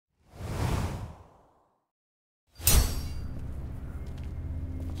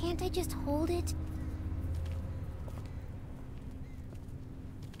Can't I just hold it?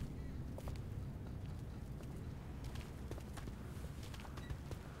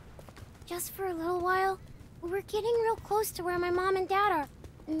 Just for a little while? We're getting real close to where my mom and dad are.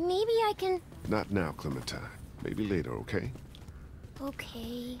 Maybe I can... Not now, Clementine. Maybe later, okay?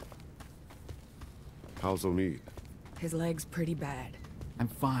 Okay. How's O'Neil? His leg's pretty bad. I'm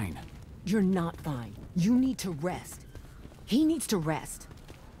fine. You're not fine. You need to rest. He needs to rest.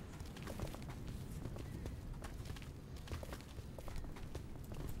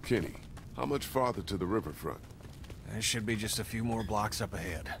 Kenny, how much farther to the riverfront? There should be just a few more blocks up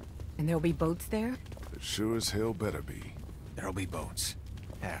ahead. And there'll be boats there? It sure as hell better be. There'll be boats.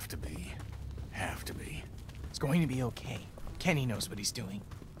 Have to be. Have to be. It's going to be okay. Kenny knows what he's doing.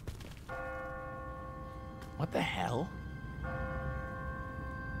 What the hell?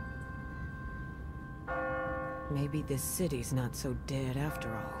 Maybe this city's not so dead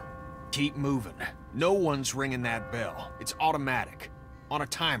after all. Keep moving. No one's ringing that bell. It's automatic. On a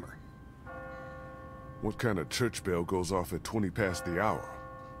timer. What kind of church bell goes off at 20 past the hour?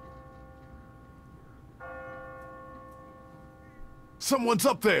 Someone's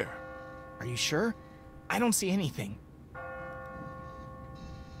up there! Are you sure? I don't see anything.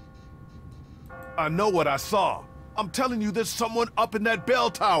 I know what I saw. I'm telling you, there's someone up in that bell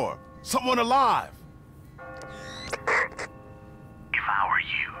tower. Someone alive. If I were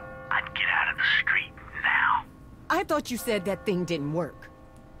you, I'd get out of the street now. I thought you said that thing didn't work.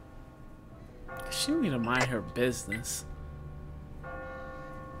 She need to mind her business.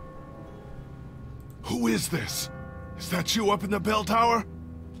 Who is this? Is that you up in the bell tower?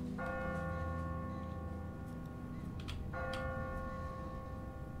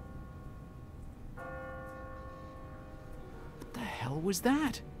 What the hell was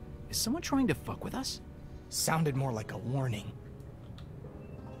that? Is someone trying to fuck with us? Sounded more like a warning.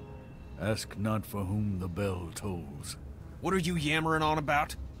 Ask not for whom the bell tolls. What are you yammering on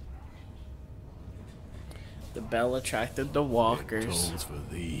about? The bell attracted the It walkers. tolls for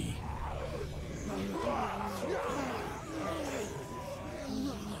thee.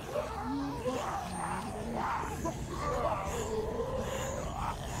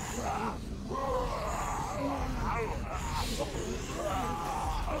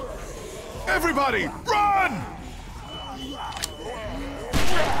 Everybody, run!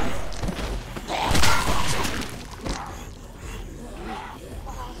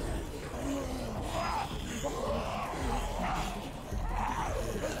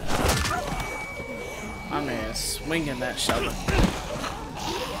 My man swinging that shovel.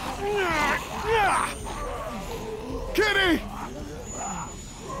 Kitty!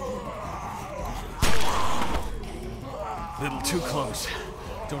 Little too close.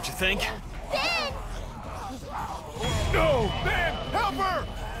 Don't you think? Ben! No! Ben! Help her!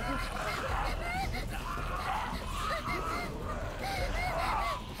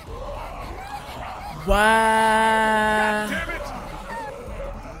 Wow. Damn it!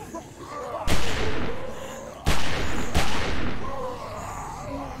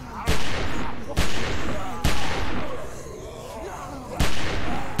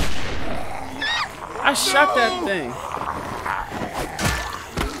 I shot that thing.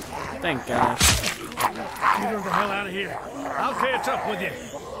 Thank God. Get her the hell out of here. I'll catch up with you.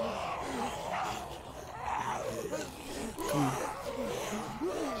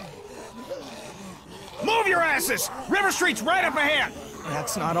 Move your asses! River Street's right up ahead!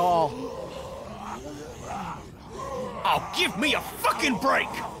 That's not all. Oh, give me a fucking break!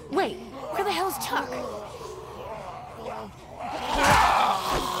 Wait, where the hell's Chuck?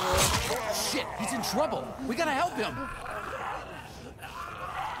 Shit, he's in trouble. We gotta help him.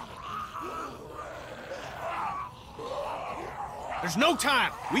 There's no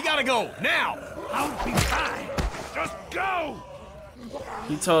time! We gotta go, now! I'll be fine. Just go!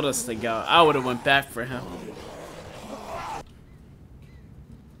 He told us to go. I would have went back for him.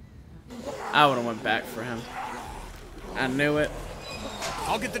 I would have went back for him. I knew it.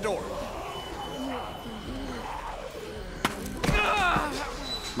 I'll get the door.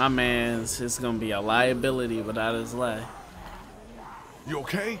 My man's is gonna be a liability without his leg. You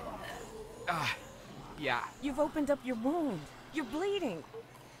okay? Yeah. You've opened up your wound. You're bleeding.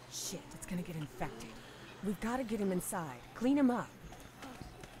 Shit, it's gonna get infected. We've gotta get him inside. Clean him up.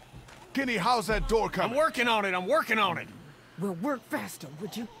 Kenny, how's that door I'm coming? working on it, I'm working on it! Well, work faster,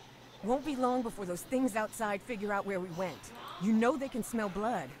 would you? Won't be long before those things outside figure out where we went. You know they can smell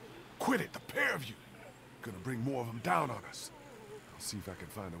blood. Quit it, the pair of you. Gonna bring more of them down on us. I'll see if I can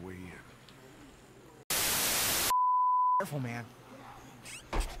find a way in. Careful, man.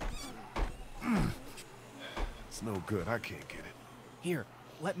 It's no good, I can't get it. Here,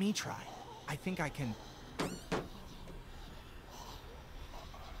 let me try. I think I can...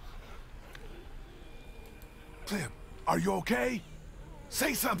 Clem, are you okay?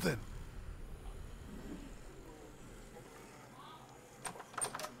 Say something!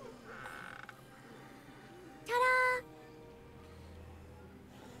 Ta-da!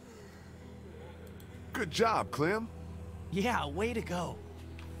 Good job, Clem. Yeah, way to go.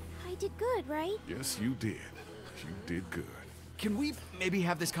 I did good, right? Yes, you did. You did good. Can we maybe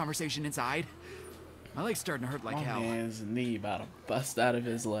have this conversation inside? My leg's starting to hurt like My hell. man's knee about to bust out of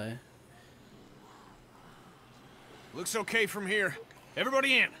his leg. Looks okay from here.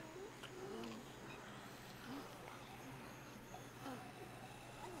 Everybody in.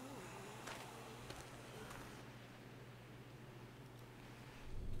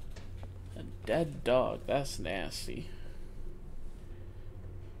 A dead dog. That's nasty.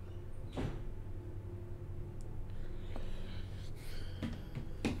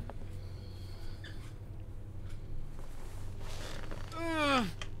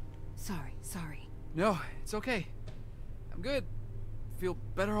 Sorry. No, it's okay. I'm good. Feel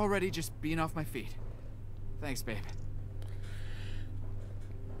better already just being off my feet. Thanks, babe.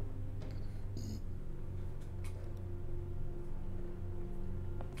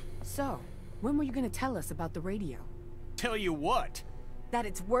 So, when were you gonna tell us about the radio? Tell you what? That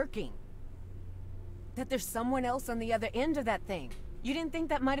it's working. That there's someone else on the other end of that thing. You didn't think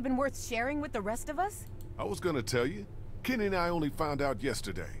that might have been worth sharing with the rest of us? I was gonna tell you. Kenny and I only found out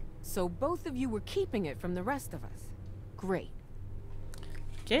yesterday. So both of you were keeping it from the rest of us. Great.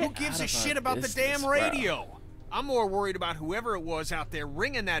 Get Who gives out a of shit our about the business, damn bro. radio? I'm more worried about whoever it was out there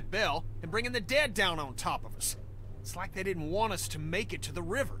ringing that bell and bringing the dead down on top of us. It's like they didn't want us to make it to the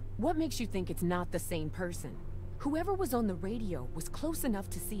river. What makes you think it's not the same person? Whoever was on the radio was close enough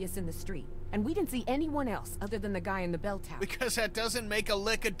to see us in the street, and we didn't see anyone else other than the guy in the bell tower. Because that doesn't make a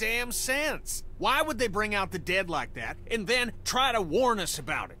lick of damn sense. Why would they bring out the dead like that and then try to warn us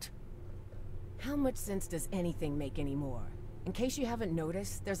about it? How much sense does anything make anymore? In case you haven't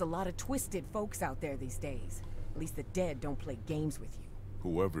noticed, there's a lot of twisted folks out there these days. At least the dead don't play games with you.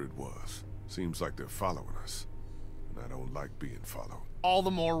 Whoever it was, seems like they're following us. And I don't like being followed. All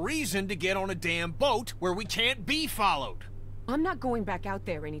the more reason to get on a damn boat where we can't be followed. I'm not going back out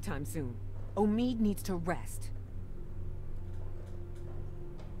there anytime soon. Omid needs to rest.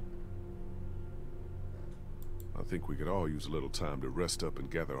 I think we could all use a little time to rest up and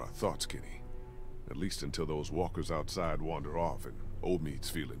gather our thoughts, Kenny. At least until those walkers outside wander off and Omid's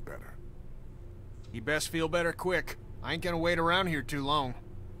feeling better. You best feel better quick. I ain't gonna wait around here too long.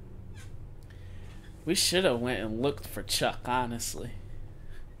 We should have went and looked for Chuck, honestly.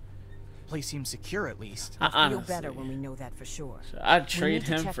 Place seems secure at least. We'll Honestly. feel better when we know that for sure. So I'd We trade need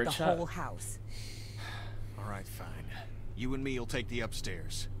to him check for the Chuck. whole house. All right, fine. You and me will take the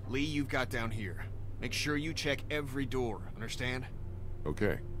upstairs. Lee, you've got down here. Make sure you check every door, understand?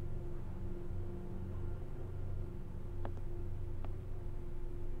 Okay.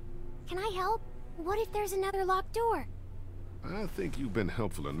 Can I help? What if there's another locked door? I think you've been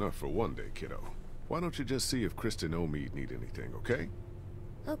helpful enough for one day, kiddo. Why don't you just see if Kristen and Omid need anything, okay?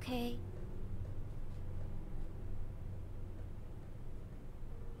 Okay.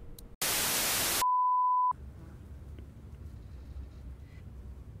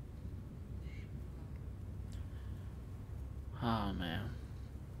 Oh, man.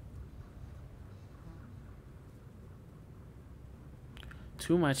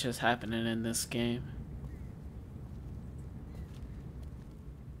 Too much is happening in this game.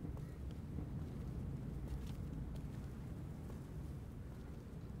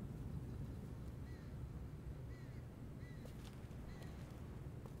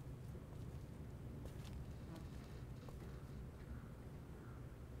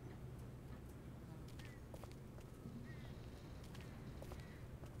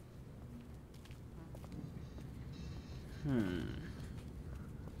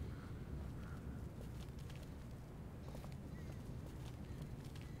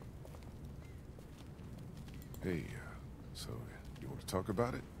 Hey, so you want to talk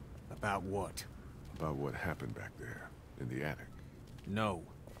about it? About what? About what happened back there, in the attic. No.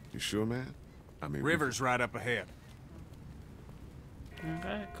 You sure, man? I mean... River's right up ahead.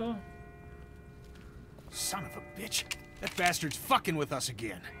 Okay, cool. Son of a bitch. That bastard's fucking with us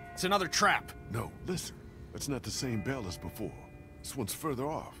again. It's another trap. No, listen. That's not the same bell as before. This one's further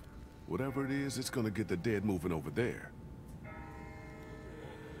off. Whatever it is, it's gonna get the dead moving over there.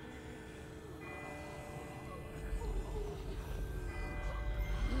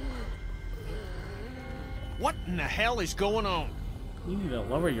 What in the hell is going on? You need to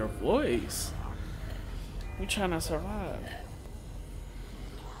lower your voice. We're trying to survive.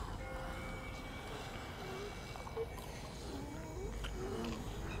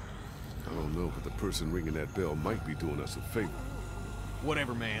 but the person ringing that bell might be doing us a favor.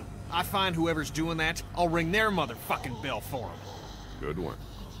 Whatever, man. I find whoever's doing that, I'll ring their motherfucking bell for them. Good one.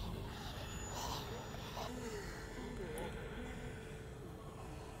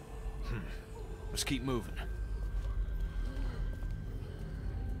 Let's keep moving.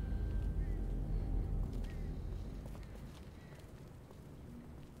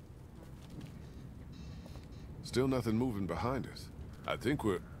 Still nothing moving behind us. I think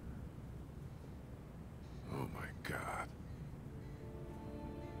we're... Oh my God.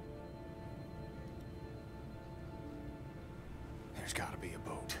 There's gotta be a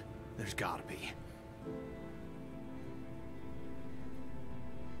boat. There's gotta be.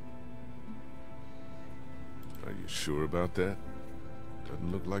 Are you sure about that?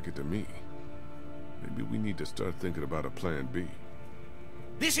 Doesn't look like it to me. Maybe we need to start thinking about a plan B.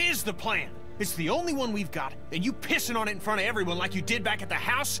 This is the plan! It's the only one we've got, and you pissing on it in front of everyone like you did back at the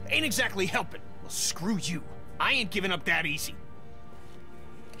house ain't exactly helping. Well, screw you. I ain't giving up that easy.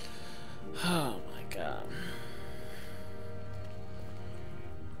 Oh my God.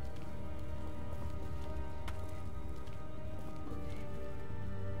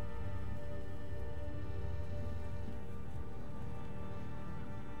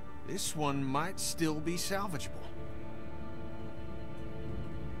 This one might still be salvageable.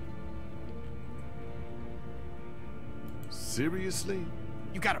 Seriously?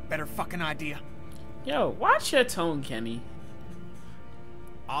 You got a better fucking idea? Yo, watch your tone, Kenny.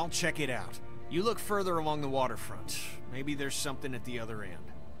 I'll check it out. You look further along the waterfront. Maybe there's something at the other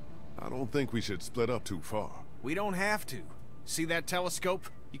end. I don't think we should split up too far. We don't have to. See that telescope?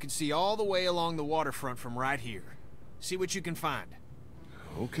 You can see all the way along the waterfront from right here. See what you can find.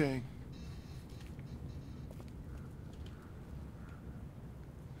 Okay.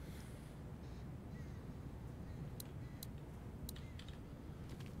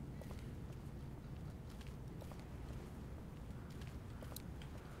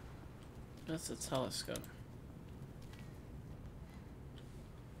 That's a telescope.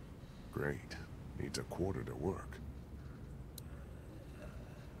 Great. Needs a quarter to work.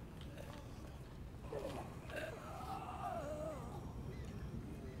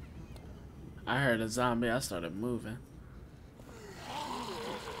 I heard a zombie. I started moving.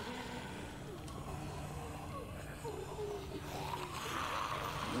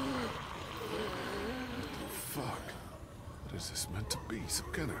 Fuck. What is this meant to be?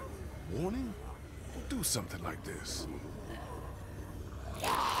 Some kind of warning? Don't do something like this.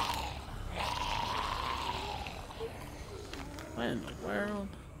 What in the world?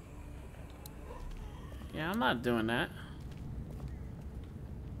 Yeah, I'm not doing that.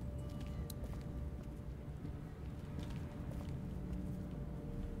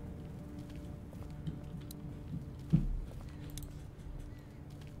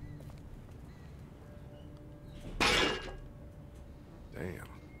 Damn.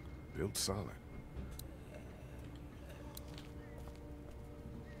 Built solid.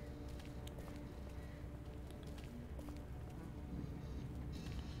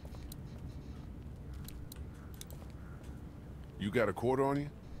 You got a quarter on you?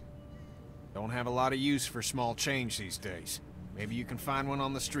 Don't have a lot of use for small change these days. Maybe you can find one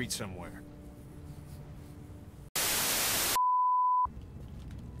on the street somewhere.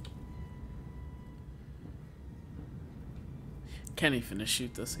 Kenny finna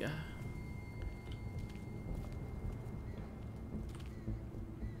shoot this guy.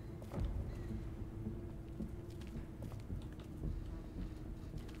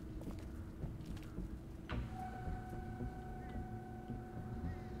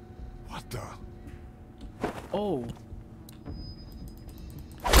 What the? Oh.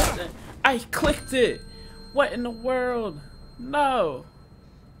 I clicked it. What in the world? No.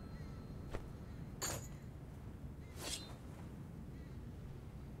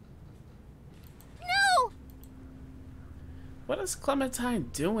 No! What is Clementine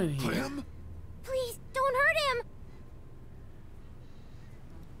doing here? Clem? Please, don't hurt him!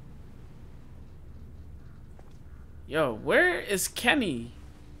 Yo, where is Kenny?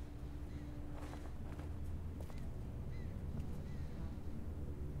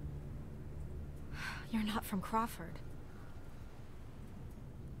 You're not from Crawford.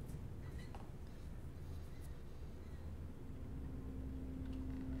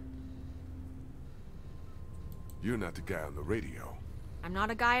 You're not the guy on the radio. I'm not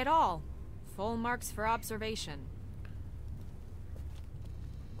a guy at all. Full marks for observation.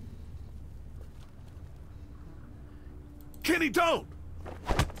 Kenny, don't!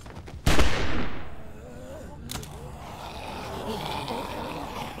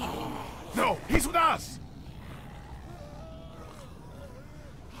 No, he's with us!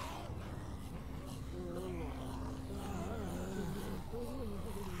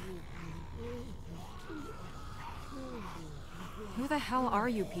 Who the hell are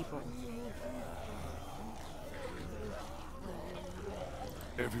you people?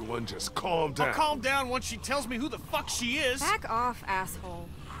 Everyone just calm down. I'll calm down once she tells me who the fuck she is. Back off, asshole.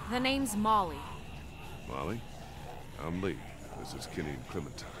 The name's Molly. Molly, I'm Lee. This is Kenny and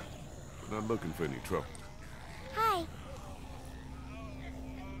Clementine. We're not looking for any trouble. Hi.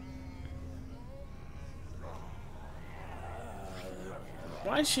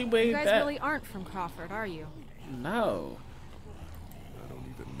 Why'd she wave You guys that? really aren't from Crawford, are you? No. I don't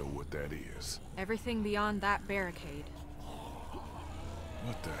even know what that is. Everything beyond that barricade.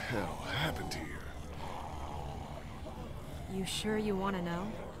 What the hell happened here? You sure you want to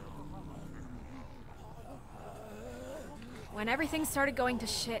know? When everything started going to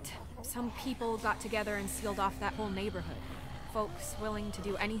shit, some people got together and sealed off that whole neighborhood. Folks willing to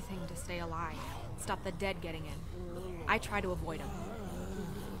do anything to stay alive, stop the dead getting in. I try to avoid them.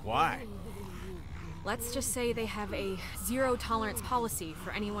 Why? Let's just say they have a zero-tolerance policy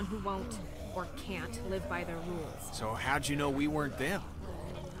for anyone who won't or can't live by their rules. So how'd you know we weren't them?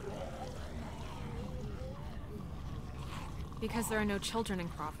 Because there are no children in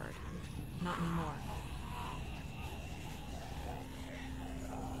Crawford. Not anymore.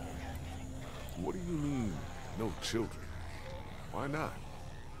 What do you mean, no children? Why not?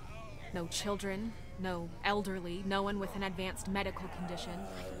 No children, no elderly, no one with an advanced medical condition.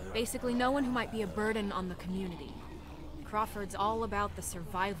 Basically, no one who might be a burden on the community. Crawford's all about the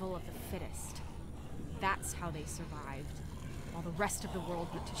survival of the fittest. That's how they survived, while the rest of the world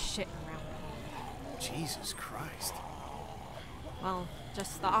went to shit around them. Jesus Christ. Well,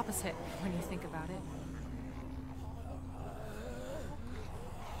 just the opposite when you think about it.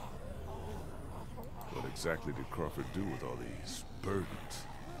 What exactly did Crawford do with all these burdens?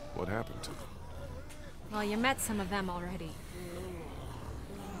 What happened to them? Well, you met some of them already.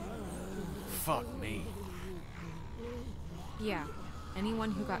 Fuck me. Yeah,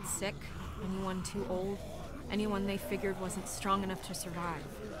 anyone who got sick, anyone too old, anyone they figured wasn't strong enough to survive.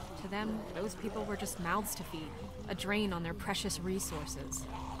 To them, those people were just mouths to feed, a drain on their precious resources.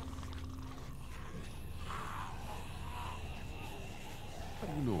 How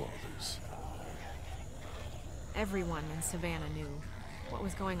do you know all this? Everyone in Savannah knew. What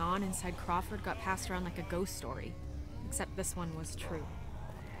was going on inside Crawford got passed around like a ghost story. Except this one was true.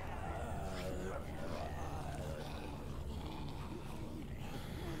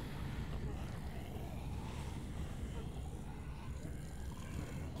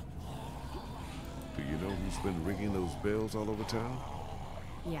 Do you know who's been ringing those bells all over town?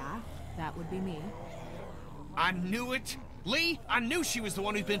 Yeah, that would be me. I knew it. Lee, I knew she was the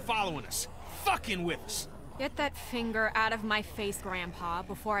one who's been following us. Fucking with us. Get that finger out of my face, Grandpa,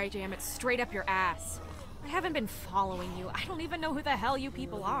 before I jam it straight up your ass. I haven't been following you. I don't even know who the hell you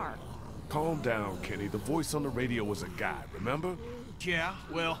people are. Calm down, Kenny. The voice on the radio was a guy, remember? Yeah,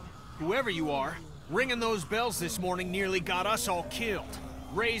 well, whoever you are, ringing those bells this morning nearly got us all killed.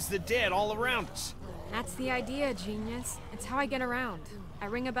 Raised the dead all around us. That's the idea, genius. It's how I get around. I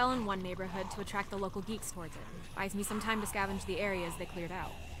ring a bell in one neighborhood to attract the local geeks towards it. Buys me some time to scavenge the areas they cleared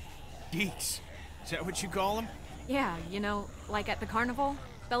out. Geeks? Is that what you call them? Yeah, you know, like at the carnival?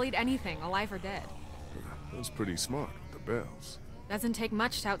 They'll eat anything, alive or dead. That's pretty smart, with the bells. Doesn't take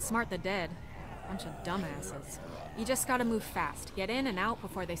much to outsmart the dead. Bunch of dumbasses. You just gotta move fast, get in and out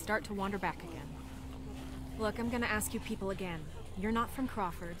before they start to wander back again. Look, I'm gonna ask you people again. You're not from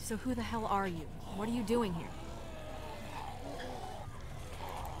Crawford, so who the hell are you? What are you doing here?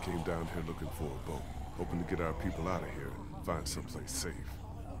 Came down here looking for a boat, hoping to get our people out of here and find someplace safe.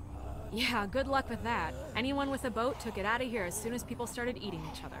 Yeah, good luck with that. Anyone with a boat took it out of here as soon as people started eating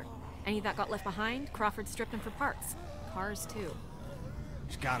each other. Any that got left behind, Crawford stripped them for parts. Cars, too.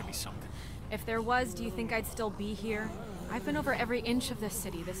 There's gotta be something. If there was, do you think I'd still be here? I've been over every inch of this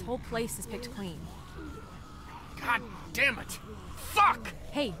city. This whole place is picked clean. God damn it! Fuck!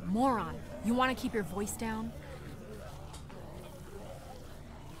 Hey, moron. You want to keep your voice down?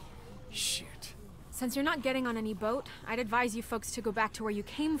 Shit. Since you're not getting on any boat, I'd advise you folks to go back to where you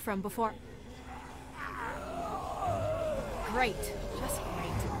came from before... Great. Just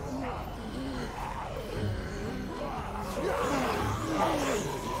great.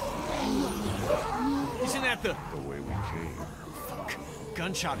 Isn't that the way we came? Fuck.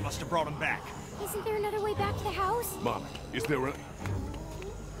 Gunshot must have brought him back. Isn't there another way back to the house? Molly, is there a...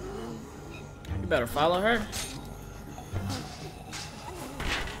 You better follow her.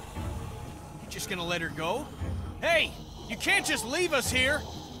 You just gonna let her go? Hey! You can't just leave us here!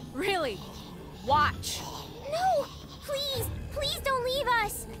 Really? Watch. No! Please! Please don't leave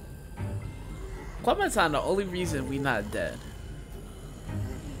us! Clementine, the only reason we not dead.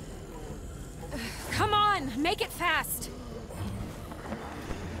 Come on! Make it fast!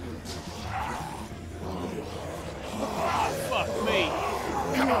 Fuck me.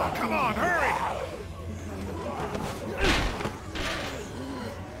 Come on, hurry!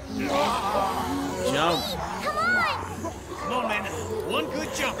 Jump. Come on! Come on, man. One good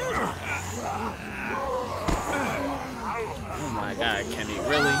jump. Oh my god, Kenny,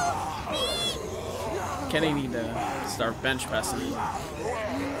 really? Kenny need to start bench pressing.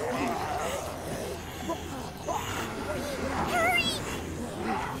 Hurry!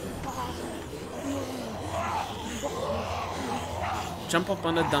 Jump up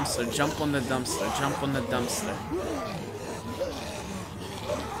on the dumpster, jump on the dumpster, jump on the dumpster.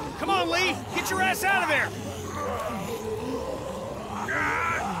 Come on, Lee! Get your ass out of there!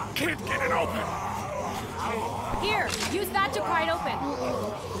 Can't get it open. Here, use that to pry it open.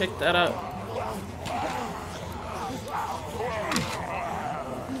 Pick that up.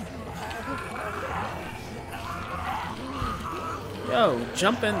 Yo,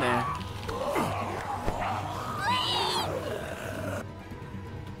 jump in there.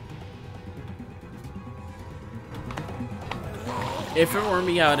 If it were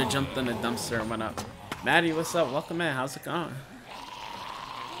me, I would have jumped in the dumpster and went up. Maddie, what's up? Welcome in. How's it going?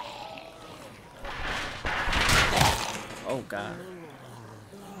 Oh, God.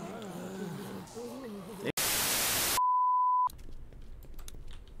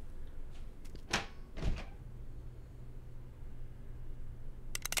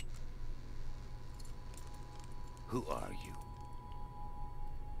 Who are you?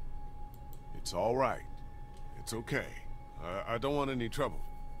 It's all right. It's okay. I don't want any trouble.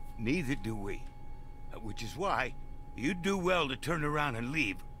 Neither do we. Which is why you'd do well to turn around and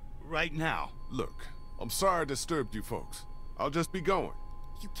leave right now. Look, I'm sorry I disturbed you folks. I'll just be going.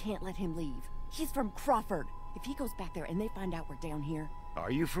 You can't let him leave. He's from Crawford. If he goes back there and they find out we're down here...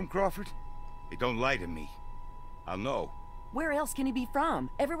 Are you from Crawford? Hey, don't lie to me. I'll know. Where else can he be from?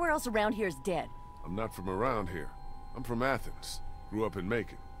 Everywhere else around here is dead. I'm not from around here. I'm from Athens. Grew up in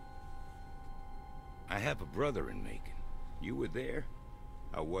Macon. I have a brother in Macon. You were there?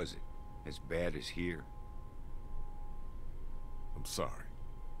 How was it? As bad as here? I'm sorry.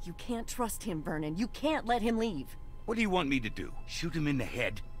 You can't trust him, Vernon. You can't let him leave. What do you want me to do? Shoot him in the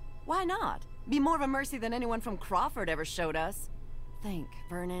head? Why not? Be more of a mercy than anyone from Crawford ever showed us. Think,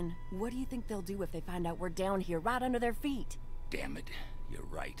 Vernon. What do you think they'll do if they find out we're down here right under their feet? Damn it. You're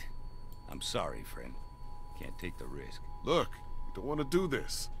right. I'm sorry, friend. Can't take the risk. Look, we don't want to do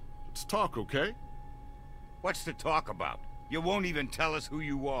this. Let's talk, okay? What's to talk about? You won't even tell us who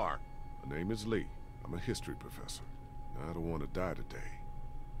you are. My name is Lee. I'm a history professor. I don't want to die today.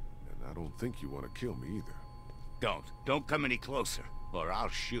 And I don't think you want to kill me either. Don't come any closer, or I'll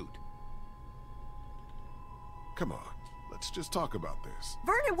shoot. Come on, let's just talk about this.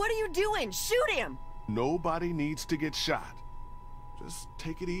 Vernon, what are you doing? Shoot him! Nobody needs to get shot. Just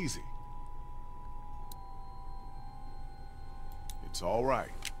take it easy. It's all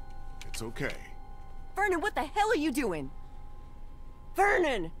right. It's okay. Vernon, what the hell are you doing?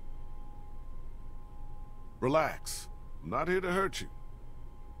 Vernon! Relax. I'm not here to hurt you.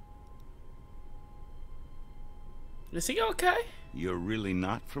 Is he okay? You're really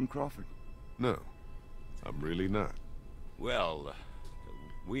not from Crawford? No, I'm really not. Well,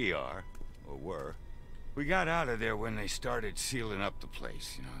 we are, or were. We got out of there when they started sealing up the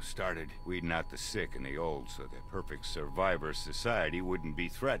place, started weeding out the sick and the old so the perfect survivor society wouldn't be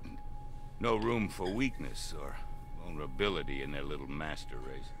threatened. No room for weakness or vulnerability in their little master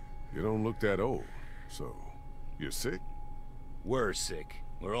race. You don't look that old, so you're sick? We're sick.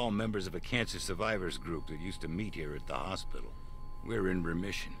 We're all members of a cancer survivors group that used to meet here at the hospital. We're in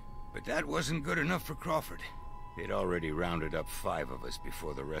remission. But that wasn't good enough for Crawford. They'd already rounded up 5 of us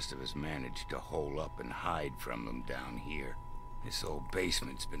before the rest of us managed to hole up and hide from them down here. This old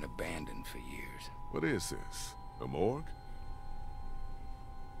basement's been abandoned for years. What is this? A morgue?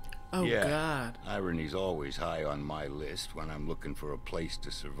 Oh, yeah, God. Irony's always high on my list when I'm looking for a place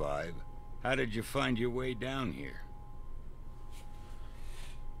to survive. How did you find your way down here?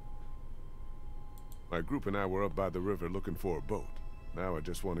 My group and I were up by the river looking for a boat. Now I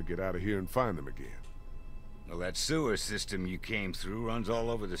just want to get out of here and find them again. Well, that sewer system you came through runs all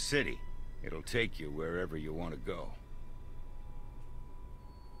over the city. It'll take you wherever you want to go.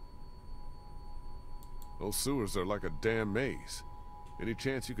 Those sewers are like a damn maze. Any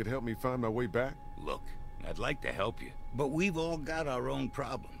chance you could help me find my way back? Look, I'd like to help you, but we've all got our own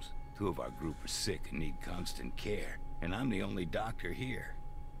problems. 2 of our group are sick and need constant care, and I'm the only doctor here.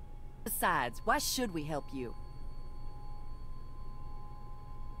 Besides, why should we help you?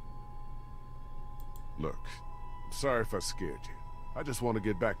 Look, I'm sorry if I scared you. I just want to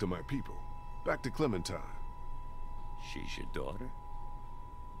get back to my people. Back to Clementine. She's your daughter?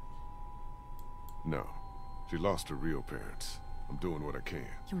 No, She lost her real parents. I'm doing what I can.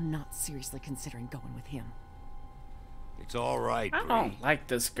 You're not seriously considering going with him. It's all right, I Bree. don't like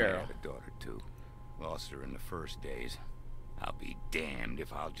this I girl. have a daughter, too. Lost her in the first days. I'll be damned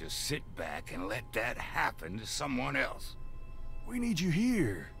if I'll just sit back and let that happen to someone else. We need you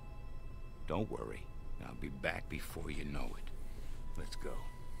here. Don't worry. I'll be back before you know it. Let's go.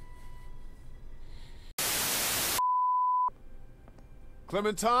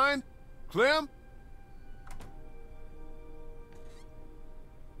 Clementine? Clem?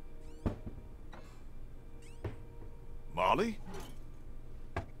 Molly?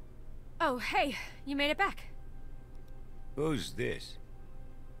 Oh, hey, you made it back. Who's this?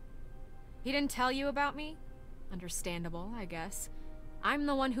 He didn't tell you about me? Understandable, I guess. I'm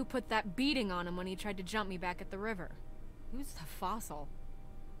the one who put that beating on him when he tried to jump me back at the river. Who's the fossil?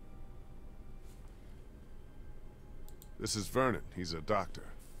 This is Vernon. He's a doctor.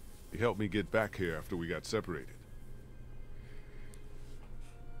 He helped me get back here after we got separated.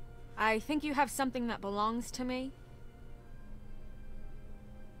 I think you have something that belongs to me.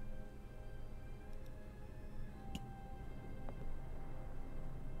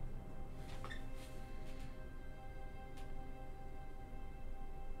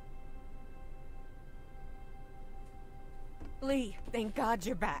 Lee, thank God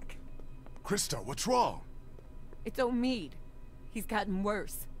you're back. Krista, what's wrong? It's Omid. He's gotten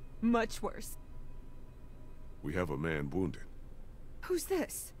worse. Much worse. We have a man wounded. Who's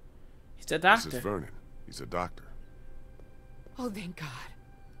this? He's a This doctor. is Vernon. He's a doctor. Oh, thank God.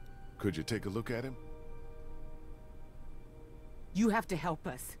 Could you take a look at him? You have to help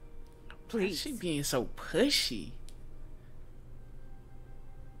us. Why is Please. she being so pushy?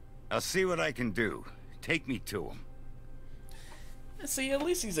 I'll see what I can do. Take me to him. See, at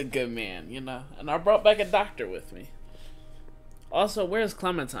least he's a good man, you know. And I brought back a doctor with me. Also, where's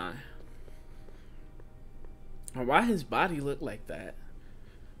Clementine? Or why his body look like that?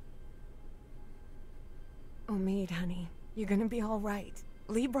 Omid, honey, you're gonna be all right.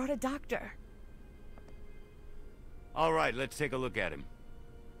 Lee brought a doctor. All right, let's take a look at him.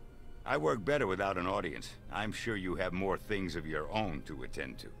 I work better without an audience. I'm sure you have more things of your own to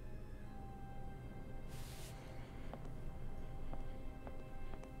attend to.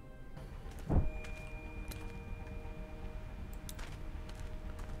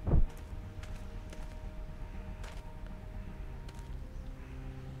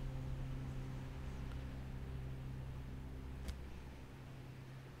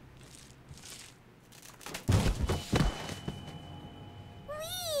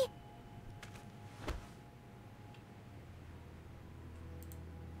 Lee!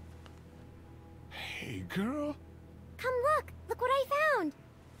 Hey, girl. Come look! Look what I found!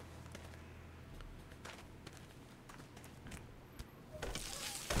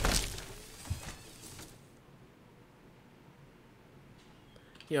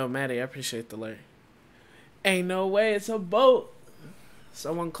 Yo, Maddie, I appreciate the alert. Ain't no way, it's a boat.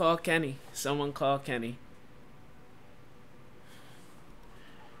 Someone call Kenny. Someone call Kenny.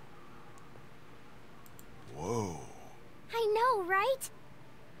 Whoa. I know, right?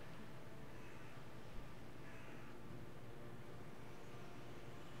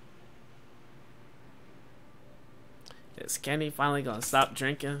 Is Kenny finally gonna stop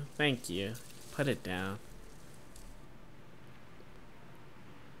drinking? Thank you. Put it down.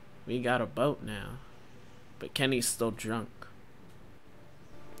 We got a boat now. But Kenny's still drunk.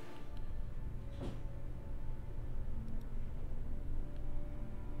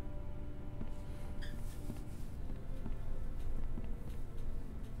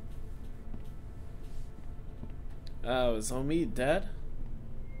 Oh, is Omid dead?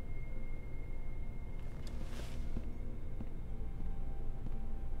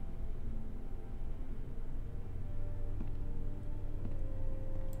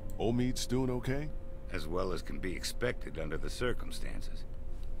 Omid's doing okay? As well as can be expected under the circumstances.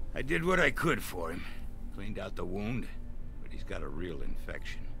 I did what I could for him. Cleaned out the wound, but he's got a real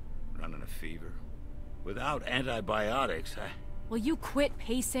infection. Running a fever. Without antibiotics, Will you quit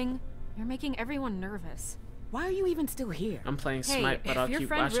pacing? You're making everyone nervous. Why are you even still here? I'm playing Hey, Smite, but I'll if your keep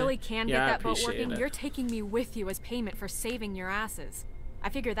friend watching. really can Yeah, I get that boat appreciate working, it. you're taking me with you as payment for saving your asses. I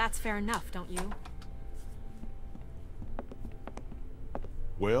figure that's fair enough, don't you?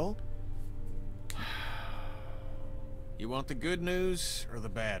 Well? You want the good news or the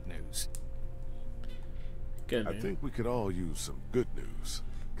bad news? Good I news. think we could all use some good news.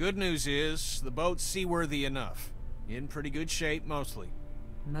 Good news is, the boat's seaworthy enough. In pretty good shape, mostly.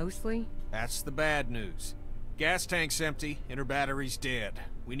 Mostly? That's the bad news. Gas tank's empty, and her battery's dead.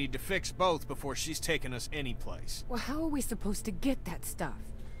 We need to fix both before she's taking us anyplace. Well, how are we supposed to get that stuff?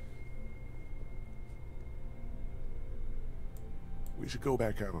 We should go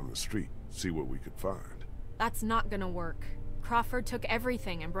back out on the street, see what we could find. That's not gonna work. Crawford took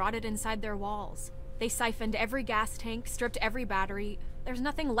everything and brought it inside their walls. They siphoned every gas tank, stripped every battery. There's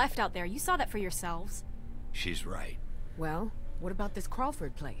nothing left out there. You saw that for yourselves. She's right. Well, what about this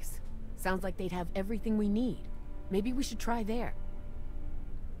Crawford place? Sounds like they'd have everything we need. Maybe we should try there.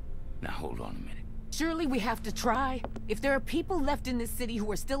 Now hold on a minute. Surely we have to try. If there are people left in this city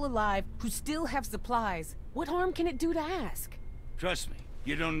who are still alive, who still have supplies, what harm can it do to ask? Trust me,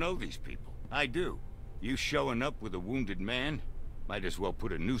 you don't know these people. I do. You showing up with a wounded man, might as well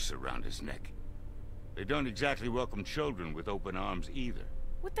put a noose around his neck. They don't exactly welcome children with open arms either.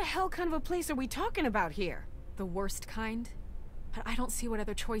 What the hell kind of a place are we talking about here? The worst kind? But I don't see what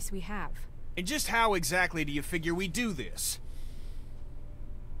other choice we have. And just how exactly do you figure we do this?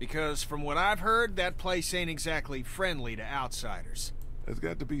 Because from what I've heard, that place ain't exactly friendly to outsiders. There's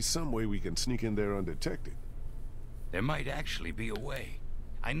got to be some way we can sneak in there undetected. There might actually be a way.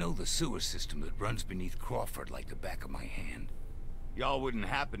 I know the sewer system that runs beneath Crawford like the back of my hand. Y'all wouldn't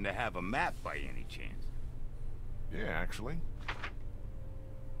happen to have a map by any chance? Yeah, actually.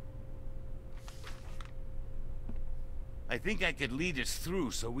 I think I could lead us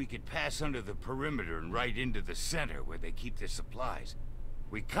through so we could pass under the perimeter and right into the center where they keep their supplies.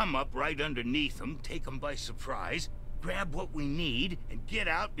 We come up right underneath them, take them by surprise, grab what we need, and get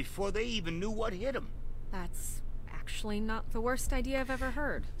out before they even knew what hit them. That's actually not the worst idea I've ever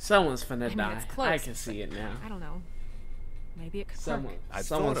heard. Someone's finna It's die. close, I can see it now. I don't know. Maybe it could Someone, work. I've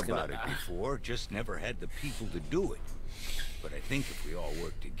someone's thought about gonna it die. before, just never had the people to do it. But I think if we all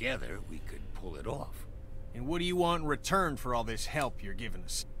work together, we could pull it off. And what do you want in return for all this help you're giving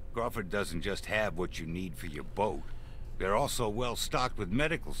us? Crawford doesn't just have what you need for your boat. They're also well stocked with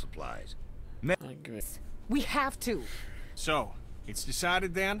medical supplies. I agree. We have to. So, it's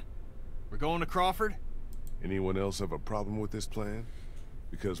decided then? We're going to Crawford? Anyone else have a problem with this plan?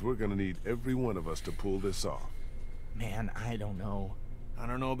 Because we're gonna need every one of us to pull this off. Man, I don't know. I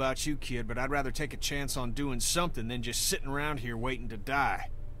don't know about you, kid, but I'd rather take a chance on doing something than just sitting around here waiting to die.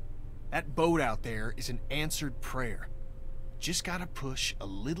 That boat out there is an answered prayer. Just gotta push a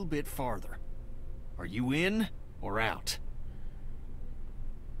little bit farther. Are you in or out?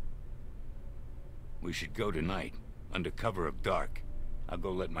 We should go tonight, under cover of dark. I'll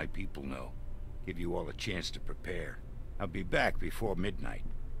go let my people know. Give you all a chance to prepare. I'll be back before midnight.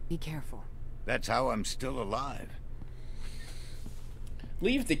 Be careful. That's how I'm still alive.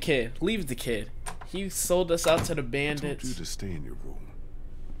 Leave the kid. Leave the kid. He sold us out to the I told bandits. you to stay in your room.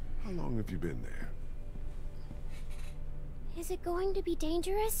 How long have you been there? Is it going to be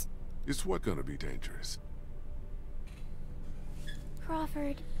dangerous? Is what gonna be dangerous?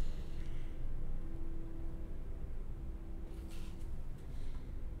 Crawford.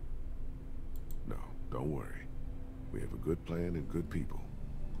 No, don't worry. We have a good plan and good people.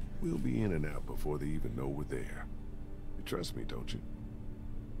 We'll be in and out before they even know we're there. You trust me, don't you?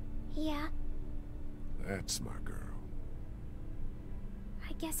 Yeah, That's my girl.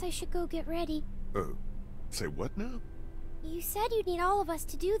 I guess I should go get ready. Say what now? You said you'd need all of us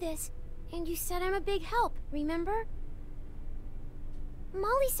to do this, and you said I'm a big help, remember?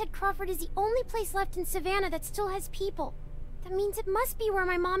 Molly said Crawford is the only place left in Savannah that still has people. That means it must be where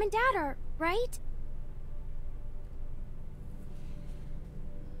my mom and dad are, right?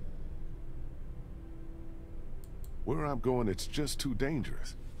 Where I'm going, it's just too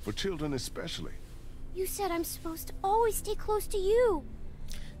dangerous. For children especially. You said I'm supposed to always stay close to you.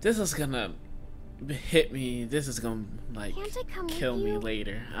 This is gonna hit me. This is gonna like Can't I come kill with me you?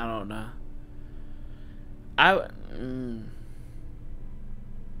 later. I don't know.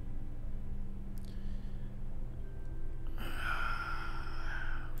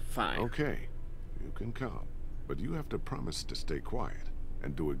 Fine. Okay, you can come. But you have to promise to stay quiet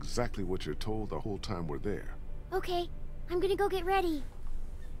and do exactly what you're told the whole time we're there. Okay, I'm gonna go get ready.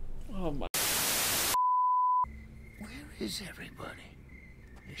 Oh my. Where is everybody?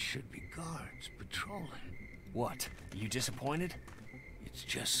 There should be guards patrolling. What? You disappointed? It's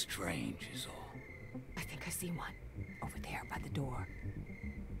just strange is all. I think I see one. Over there by the door.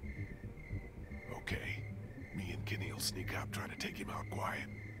 Okay. Me and Kenny will sneak out, try to take him out quiet.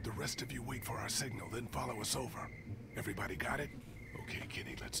 The rest of you wait for our signal, then follow us over. Everybody got it? Okay,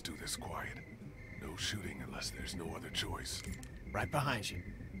 Kenny, let's do this quiet. No shooting unless there's no other choice. Right behind you.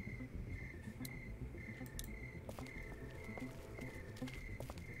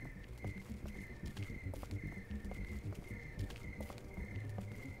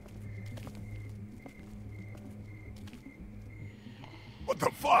 What the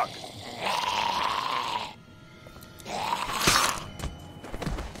fuck?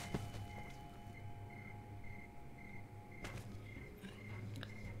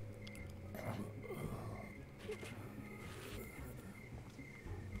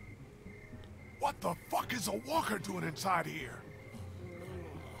 What the fuck is a walker doing inside here?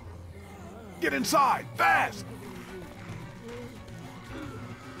 Get inside, fast!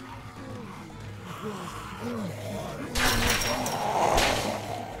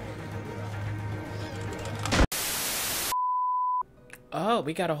 Oh,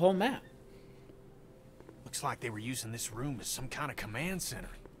 we got a whole map. Looks like they were using this room as some kind of command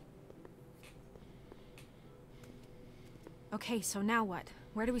center. Okay, so now what?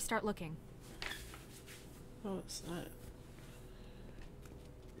 Where do we start looking? Oh, it's not.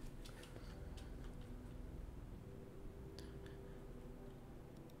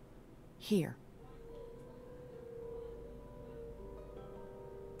 Here.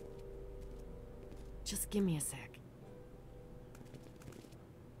 Just give me a sec.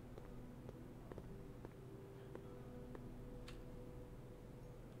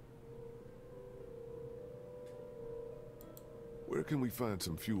 Where can we find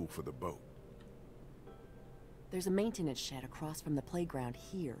some fuel for the boat? There's a maintenance shed across from the playground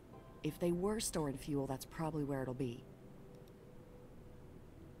here. If they were storing fuel, that's probably where it'll be.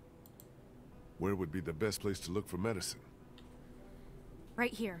 Where would be the best place to look for medicine?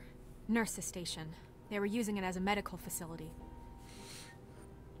 Right here. Nurse's station. They were using it as a medical facility.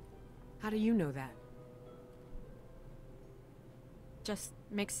 How do you know that? Just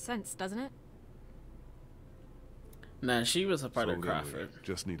makes sense, doesn't it? Nah, she was a part So of then we Crawford.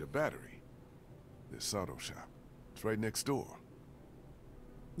 just need a battery. This auto shop. It's right next door.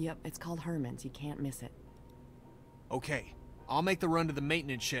 Yep, it's called Herman's. You can't miss it. Okay, I'll make the run to the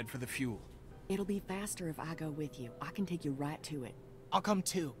maintenance shed for the fuel. It'll be faster if I go with you. I can take you right to it. I'll come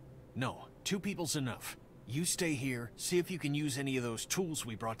too. No, 2 people's enough. You stay here, see if you can use any of those tools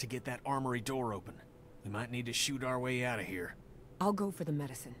we brought to get that armory door open. We might need to shoot our way out of here. I'll go for the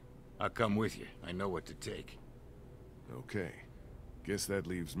medicine. I'll come with you. I know what to take. Okay. Guess that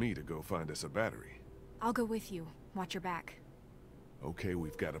leaves me to go find us a battery. I'll go with you. Watch your back. Okay,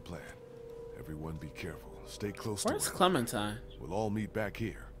 we've got a plan. Everyone be careful. Stay close Where's to it. Clementine? We'll all meet back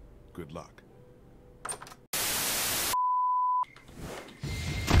here. Good luck.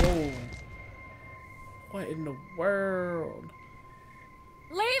 Whoa. What in the world?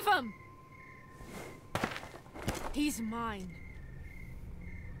 Leave him! He's mine.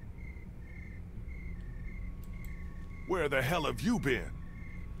 Where the hell have you been?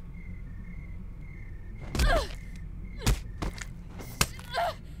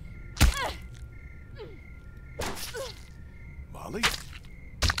 Molly?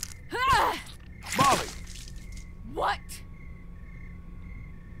 Molly! What?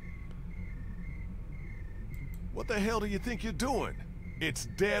 What the hell do you think you're doing? It's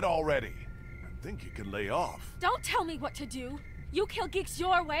dead already. I think you can lay off. Don't tell me what to do. You kill geeks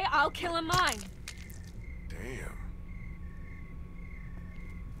your way, I'll kill him mine. Damn.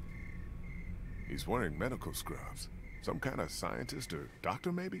 He's wearing medical scrubs. Some kind of scientist or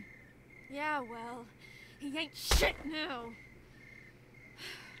doctor, maybe? Yeah, well, he ain't shit now.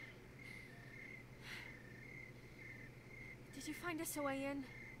 Did you find us a way in?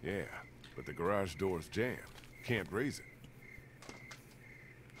 Yeah, but the garage door's jammed. Can't raise it.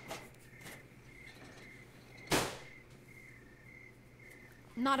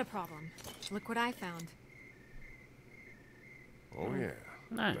 Not a problem. Look what I found. Oh yeah,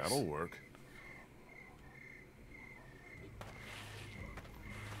 Nice. that'll work.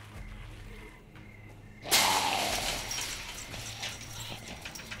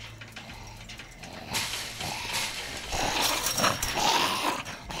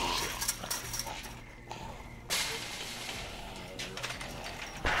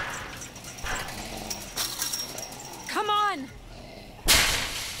 Come on!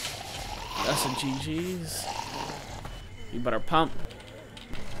 That's a GG's. You better pump.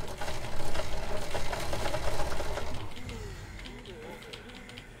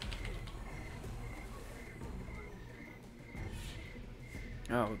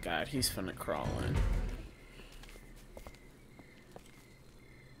 Oh god, he's finna crawl in.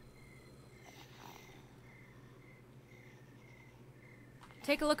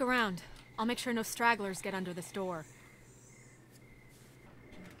 Take a look around. I'll make sure no stragglers get under this door.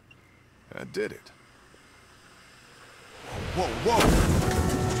 I did it. Whoa, whoa!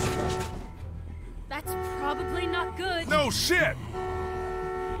 That's probably not good. No shit!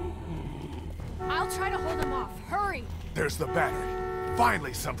 I'll try to hold him off. Hurry! There's the battery.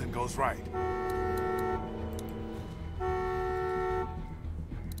 Finally something goes right.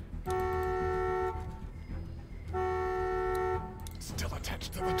 Still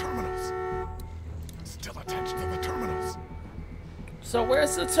attached to the terminals. Still attached to the terminals. So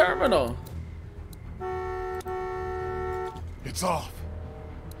where's the terminal? It's off.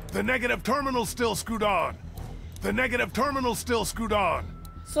 The negative terminal's still screwed on. The negative terminal's still screwed on.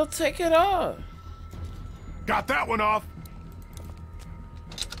 So take it off. Got that one off.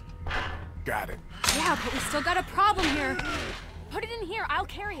 Got it. Yeah, but we still got a problem here. Put it in here, I'll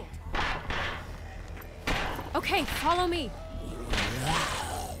carry it. Okay, follow me.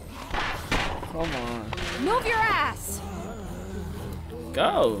 Come on. Move your ass!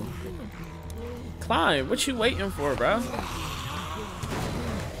 Go. Climb. What you waiting for, bro?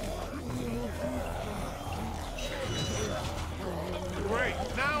 Great.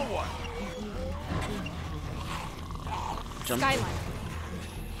 Now what? Jump. Skylight.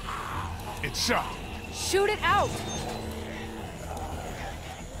 It's shot. Shoot it out!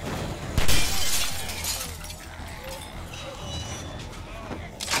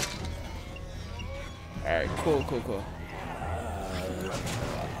 Alright, cool.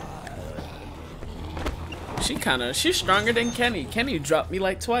 She's stronger than Kenny. Kenny dropped me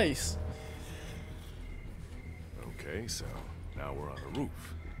like twice. Okay, so now we're on the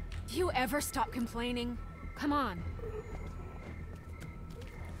roof. Do you ever stop complaining? Come on.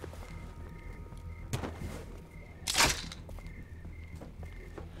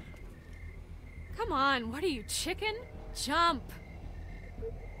 Come on, what are you, chicken? Jump!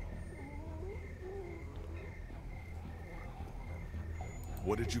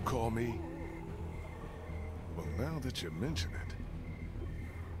 What did you call me? Well, now that you mention it.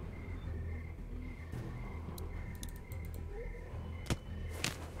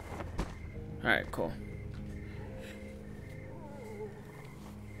 Alright, cool.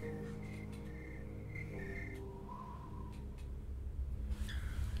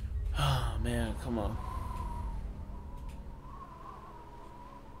 Oh man, come on.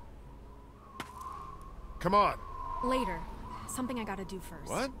 Come on. Later. Something I gotta do first.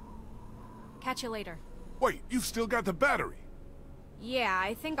 What? Catch you later. Wait, you've still got the battery. Yeah,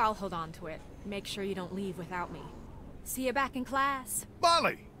 I think I'll hold on to it. Make sure you don't leave without me. See you back in class.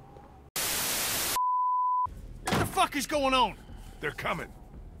 Molly! What the fuck is going on? They're coming.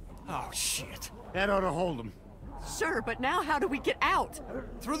 Oh, shit. That ought to hold him. Sure, but now how do we get out?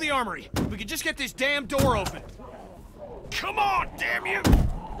 Through the armory. We could just get this damn door open. Come on, damn you!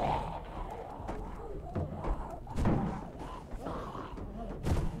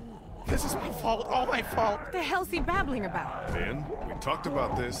 This is my fault, all my fault. What the hell's he babbling about? Ben, we talked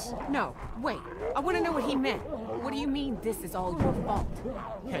about this. No, wait. I want to know what he meant. What do you mean this is all your fault?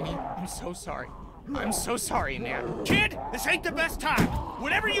 Kenny, I'm so sorry. I'm so sorry, man. Kid, this ain't the best time.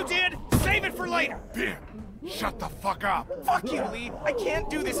 Whatever you did, save it for later. Ben, shut the fuck up. Fuck you, Lee. I can't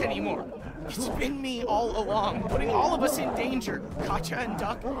do this anymore. It's been me all along, putting all of us in danger. Katja and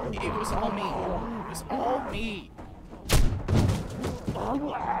Duck, it was all me. It was all me.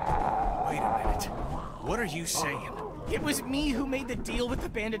 Wait a minute. What are you saying? It was me who made the deal with the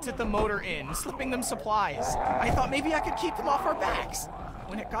bandits at the motor inn, slipping them supplies. I thought maybe I could keep them off our backs.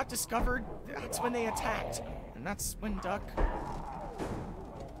 When it got discovered, that's when they attacked. And that's when Duck...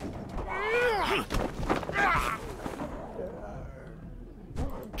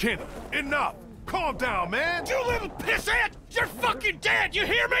 Kenny, enough. Calm down, man. You little pissant! You're fucking dead, you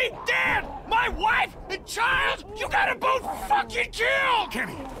hear me? Dead! My wife and child, you got them both fucking killed!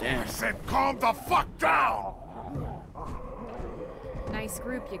 Kenny, Damn. I said calm the fuck down. Nice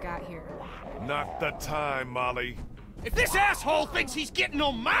group you got here. Not the time, Molly. If this asshole thinks he's getting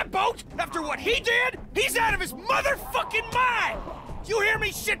on my boat after what he did, he's out of his motherfucking mind! You hear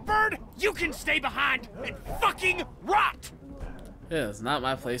me, shitbird? You can stay behind and fucking rot! Yeah, it's not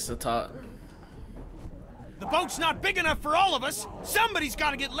my place to talk. The boat's not big enough for all of us. Somebody's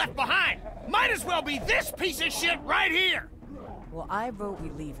gotta get left behind. Might as well be this piece of shit right here. Well, I vote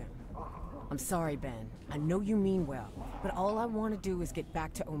we leave him. I'm sorry, Ben. I know you mean well, but all I want to do is get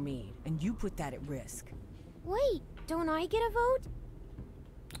back to Omid, and you put that at risk. Wait, don't I get a vote?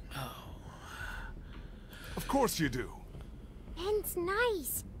 Of course you do. Ben's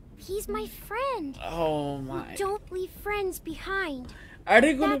nice. He's my friend. Oh my. Don't leave friends behind. Are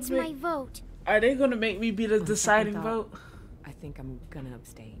they gonna That's my vote. Are they gonna make me be the deciding thought, vote? I think I'm gonna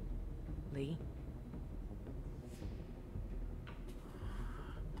abstain. Lee?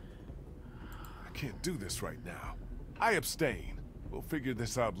 I can't do this right now. I abstain. We'll figure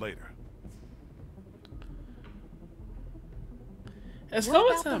this out later. Is What about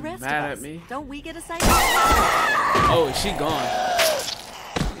Lois the rest mad of at us? me? Don't we get a say? Oh, she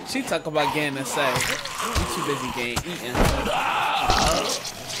gone. She talk about getting a say. You too busy getting eaten.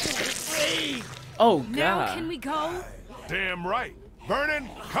 Oh God. Now can we go? Damn right. Vernon,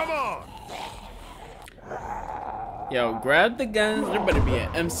 come on. Yo, grab the guns. There better be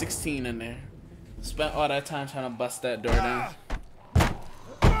an M16 in there. Spent all that time trying to bust that door down.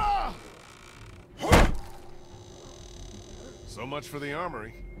 So much for the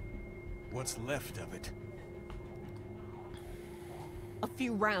armory. What's left of it? A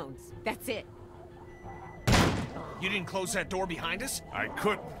few rounds. That's it. You didn't close that door behind us? I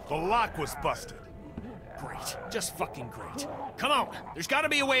couldn't. The lock was busted. Great. Just fucking great. Come on. There's gotta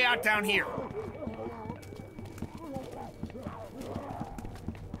be a way out down here.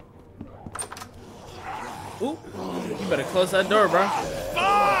 Ooh, you better close that door, bro.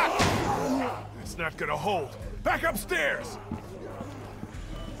 Fuck! It's not gonna hold. Back upstairs!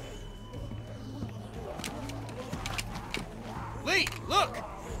 Lee, look!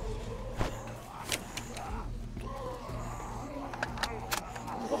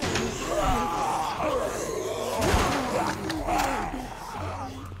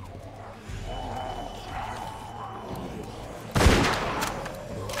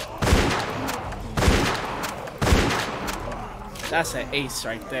 That's an ace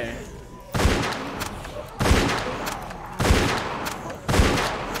right there.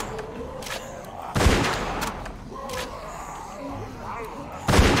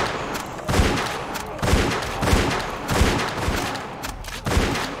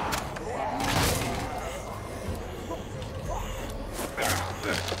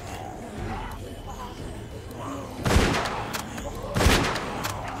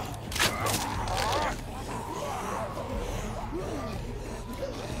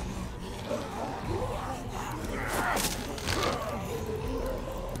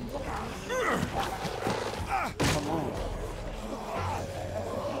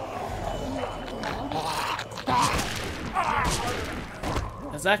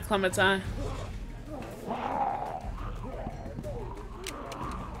 Is that Clementine?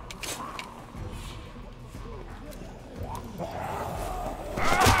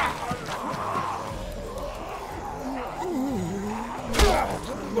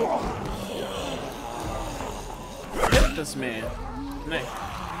 Hit this man. Nick.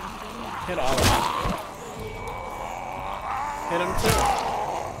 Hit all of them. Hit him too.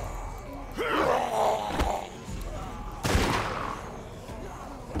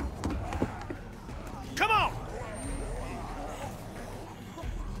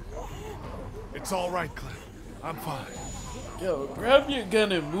 It's all right, Clem. I'm fine. Yo, grab your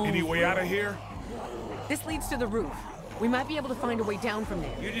gun and move. Any way out of here? This leads to the roof. We might be able to find a way down from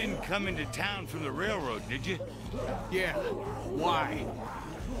there. You didn't come into town from the railroad, did you? Yeah. Why?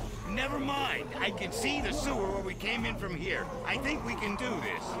 Never mind. I can see the sewer where we came in from here. I think we can do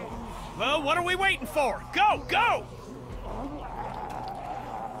this. Well, what are we waiting for? Go, go!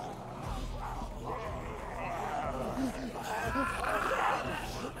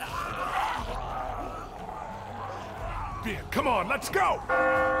 Ben, come on, let's go!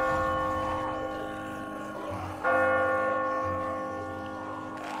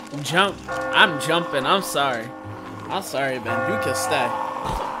 Jump. I'm jumping. I'm sorry. I'm sorry, Ben. You can stay.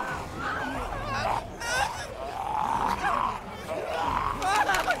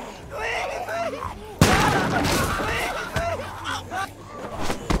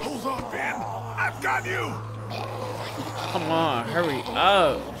 Hold on, Ben. I've got you! Come on, hurry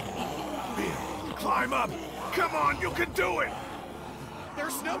up. Ben, climb up. Come on, you can do it!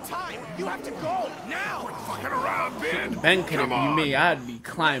 There's no time. You have to go now. Fucking around, Ben! Ben couldn't be me. I'd be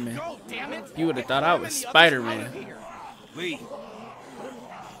climbing. Go, damn it. You would have thought I was Spider-Man. Lee.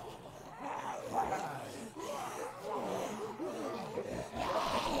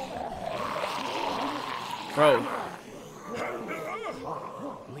 Bro.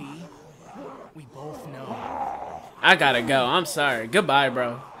 Lee, we both know. I gotta go. I'm sorry. Goodbye,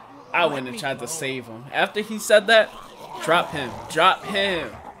 bro. I went and tried to save him. After he said that, drop him. Drop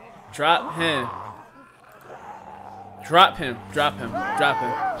him. Drop him. Drop him. Drop him. Drop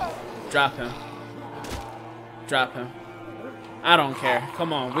him. Drop him. Drop him. I don't care.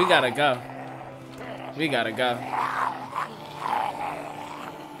 Come on. We gotta go. We gotta go.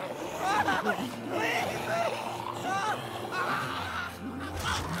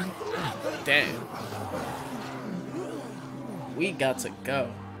 Damn. We got to go.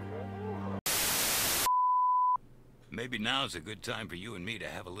 Maybe now's a good time for you and me to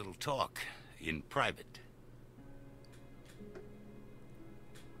have a little talk in private.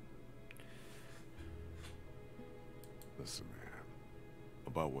 Listen, man.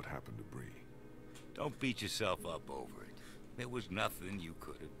 About what happened to Bree. Don't beat yourself up over it. There was nothing you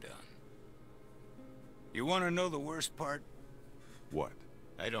could have done. You want to know the worst part? What?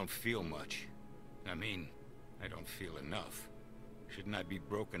 I don't feel much. I mean, I don't feel enough. Shouldn't I be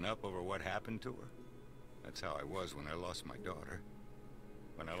broken up over what happened to her? That's how I was when I lost my daughter.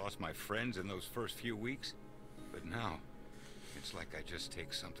 When I lost my friends in those first few weeks. But now, it's like I just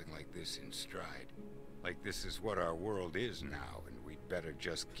take something like this in stride. Like this is what our world is now, and we'd better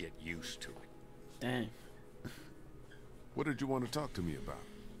just get used to it. Dang. What did you want to talk to me about?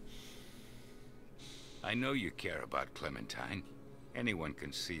 I know you care about Clementine. Anyone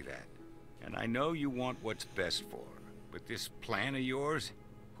can see that. And I know you want what's best for her. But this plan of yours,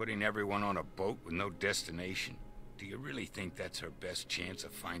 putting everyone on a boat with no destination, do you really think that's her best chance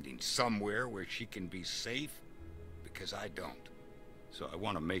of finding somewhere where she can be safe? Because I don't. So I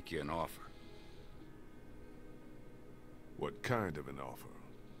want to make you an offer. What kind of an offer?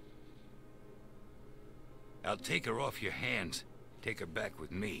 I'll take her off your hands. Take her back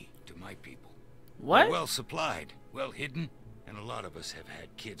with me to my people. What? We're well supplied, well hidden, and a lot of us have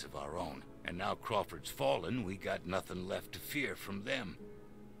had kids of our own. And now Crawford's fallen, we got nothing left to fear from them.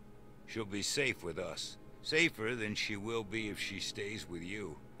 She'll be safe with us. Safer than she will be if she stays with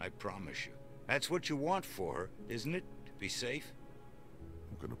you, I promise you. That's what you want for her, isn't it? To be safe?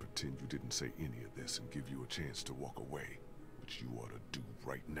 I'm gonna pretend you didn't say any of this and give you a chance to walk away, which you ought to do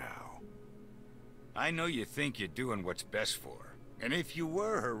right now. I know you think you're doing what's best for her. And if you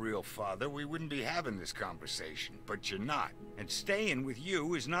were her real father, we wouldn't be having this conversation. But you're not. And staying with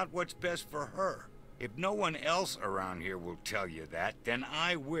you is not what's best for her. If no one else around here will tell you that, then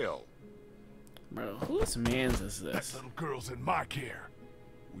I will. Bro, whose mans is That this? little girl's in my care.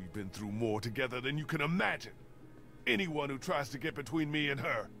 We've been through more together than you can imagine. Anyone who tries to get between me and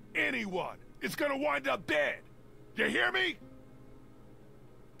her, anyone, is gonna wind up dead. You hear me?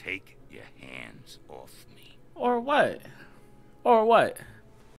 Take your hands off me. Or what? Or what?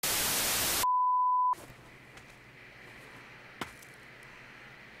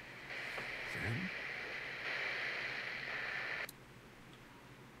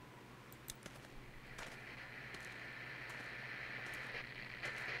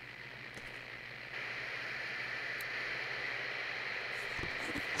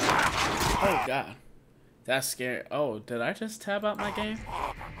 Oh god. That's scary. Oh, did I just tab out my game?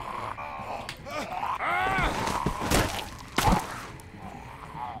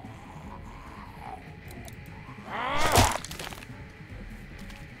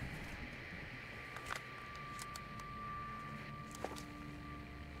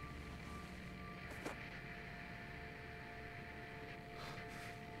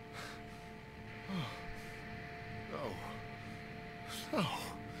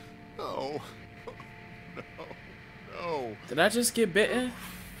 No. Did I just get bitten?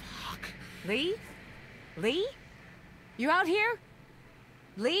 Lee? Lee? You out here?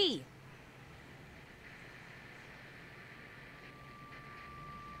 Lee!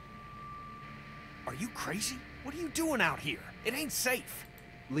 Are you crazy? What are you doing out here? It ain't safe.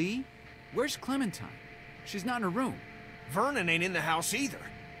 Lee? Where's Clementine? She's not in her room. Vernon ain't in the house either.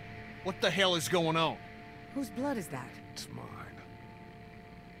 What the hell is going on? Whose blood is that? It's mine.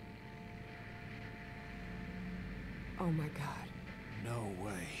 Oh my god. No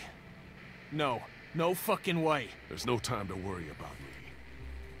way. No fucking way. There's no time to worry about me.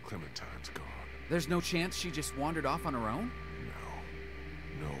 Clementine's gone. There's no chance she just wandered off on her own?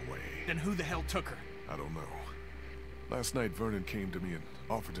 No. No way. Then who the hell took her? I don't know. Last night, Vernon came to me and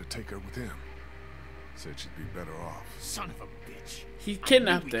offered to take her with him. Said she'd be better off. Son of a bitch. He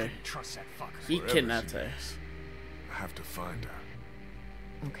kidnapped her. Trust that fucker. He Wherever kidnapped she her. is, I have to find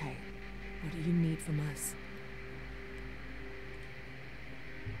her. Okay. What do you need from us?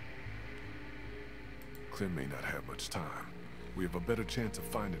 Clem may not have much time. We have a better chance of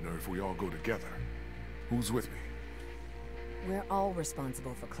finding her if we all go together. Who's with me? We're all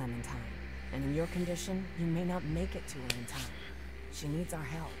responsible for Clementine. And in your condition, you may not make it to her in time. She needs our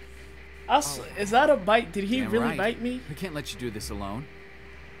help. Also, is that a bite? Did he Damn really right. bite me? We can't let you do this alone.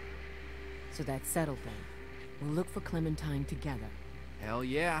 So that's settled then. We'll look for Clementine together. Hell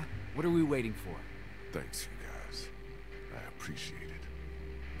yeah. What are we waiting for? Thanks, you guys. I appreciate it.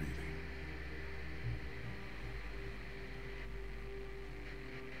 Really.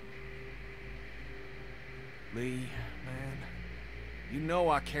 Lee, man, you know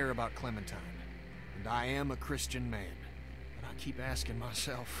I care about Clementine, and I am a Christian man. But I keep asking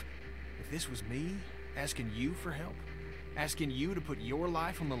myself, if this was me, asking you for help, asking you to put your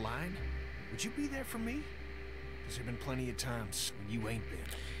life on the line, would you be there for me? Because there have been plenty of times when you ain't been.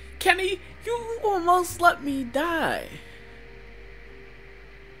 Kenny, you almost let me die.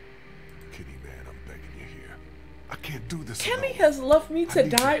 Kitty, man, I'm begging you here. I can't do this Kenny alone. has left me I to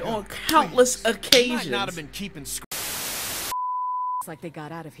need your die help, on countless please. occasions. Might not have been keeping It's like they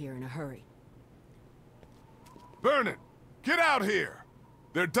got out of here in a hurry. Vernon, get out here!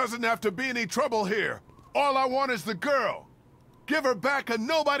 There doesn't have to be any trouble here. All I want is the girl. Give her back and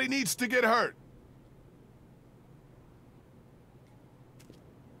nobody needs to get hurt.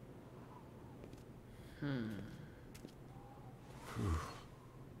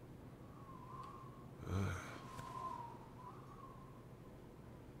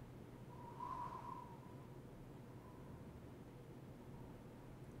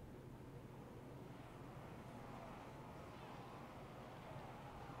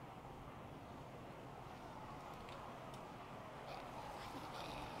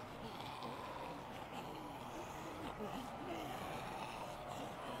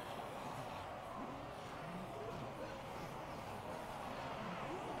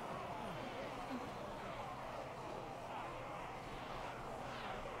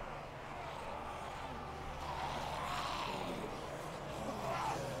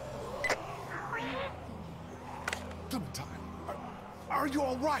 Clementine, are you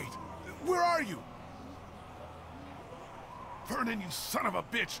all right? Where are you? Vernon, you son of a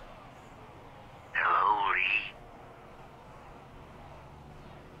bitch! Hello, Lee.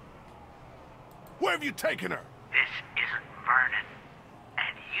 Where have you taken her? This isn't Vernon,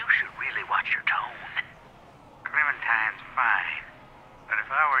 and you should really watch your tone. Clementine's fine, but if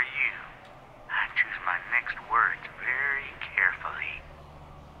I were you, I'd choose my next words very carefully.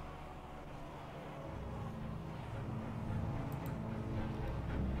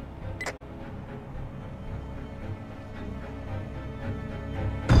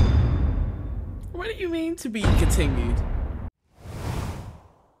 What do you mean to be continued?